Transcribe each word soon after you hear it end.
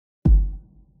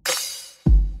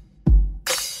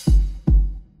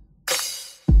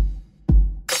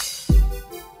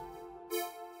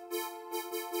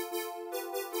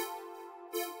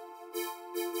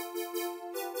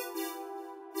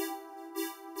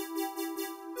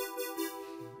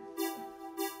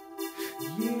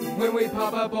When we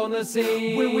pop up on the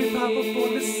scene,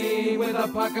 with a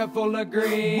pocket full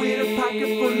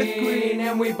of green,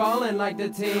 and we ballin' like the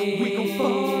team. We gon'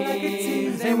 ball like a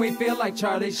team, and we feel like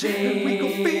Charlie Sheen. We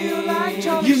gon' feel like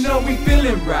Charlie You know we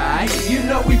feelin' right, you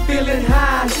know we feelin'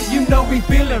 high, you know we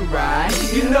feelin' right,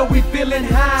 you know we feelin'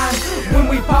 high. When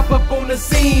we pop up on the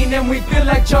scene and we feel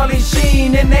like Charlie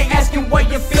Sheen, and they asking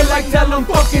what you feel like, tell them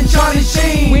fucking Charlie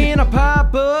Sheen. When I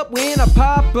pop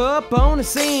up on the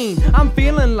scene, I'm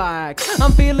feeling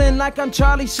like I'm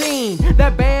Charlie Sheen.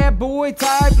 That bad boy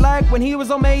type like when he was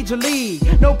on Major League.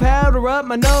 No powder up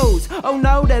my nose, oh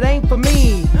no, that ain't for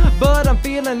me. But I'm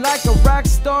feeling like a rock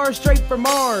star straight from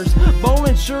Mars.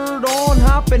 Bowling shirt on,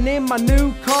 hopping in my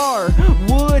new car.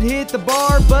 Would hit the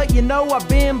bar, but you know I've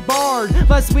been barred.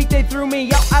 Last week they threw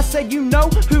me out, I said you know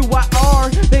who I are.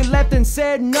 They left and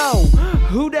said no,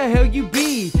 who the hell you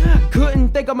be? Couldn't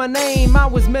think of my name, I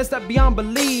was messed up beyond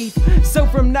belief. So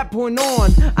from that point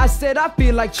on, I said I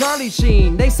feel like Charlie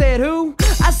Sheen. They said who?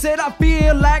 I said I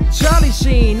feel like Charlie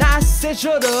Sheen. I said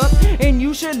shut up and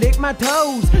you should lick my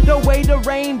toes. The way the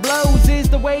rain blows is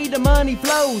the way the money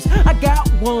flows. I got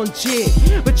one chick,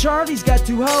 but Charlie's got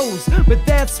two hoes. But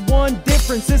that's one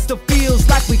difference, it still feels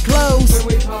like we close.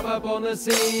 When we pop up on the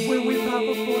scene,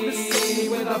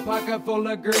 with a pocket full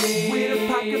of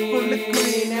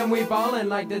green, and we ballin'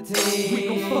 like the team. We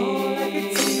gon' ball like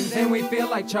a team, and we feel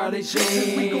like Charlie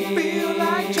Sheen. we gon' feel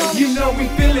like Charlie You know we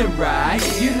feelin' right,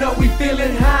 you know we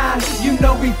feelin' high, you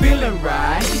know we feelin'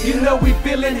 right, you know we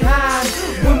feelin' high.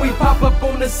 When we pop up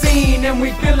on the scene and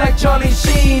we feel like Charlie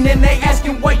Sheen, and they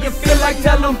asking what you feel like,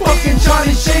 tell them fucking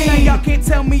Charlie Sheen. Now y'all can't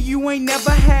tell me you ain't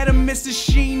never had a Mr.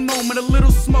 Sheen moment. A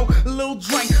little smoke, a little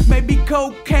drink, maybe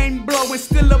cocaine blowing.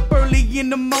 Still up early in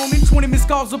the morning, 20 missed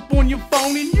calls up on your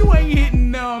phone, and you ain't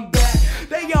hitting none back.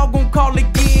 They all gon' call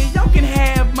again, y'all can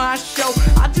have my show.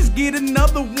 I just get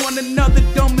another one, another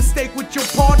dumb mistake with your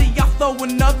party, I'll throw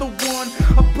another one.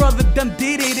 A brother done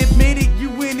did it, admit it, you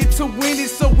in it to win it.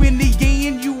 So in the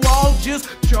end, you all just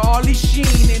Charlie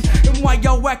Sheen. And while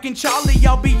y'all whacking Charlie,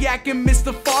 y'all be yakking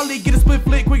Mr. Farley. Get a split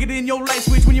flick quicker than your light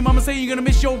switch when your mama say you're gonna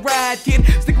miss your ride, kid.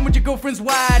 Sticking with your girlfriend's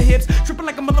wide hips, tripping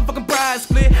like a motherfucking bride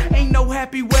split. Ain't no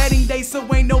happy wedding day, so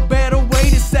ain't no better way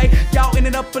to say y'all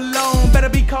ended up alone. Better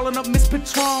be calling up Miss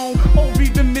Patron or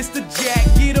even Mr. Jack.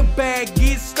 Get a bag,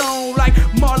 get stoned like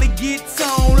Marley get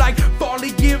toned, like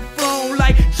Farley get flown,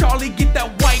 like Charlie get that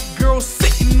white girl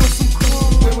sitting on some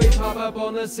chrome. When we pop up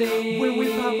on the scene,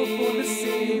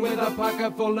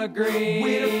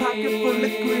 with a pocket full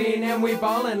of green, and we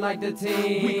ballin' like the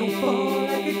team. We gon' ball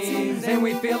like a team, and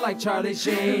we feel like Charlie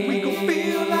Sheen. we gon'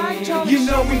 feel like Charlie You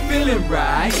know we feelin'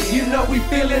 right, you know we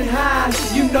feelin' high,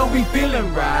 you know we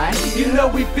feelin' right, you know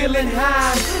we feelin'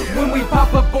 high. When we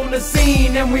pop up on the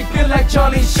scene and we feel like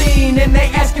Charlie Sheen, and they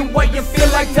asking what you feel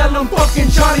like, tell them fucking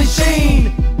Charlie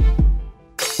Sheen.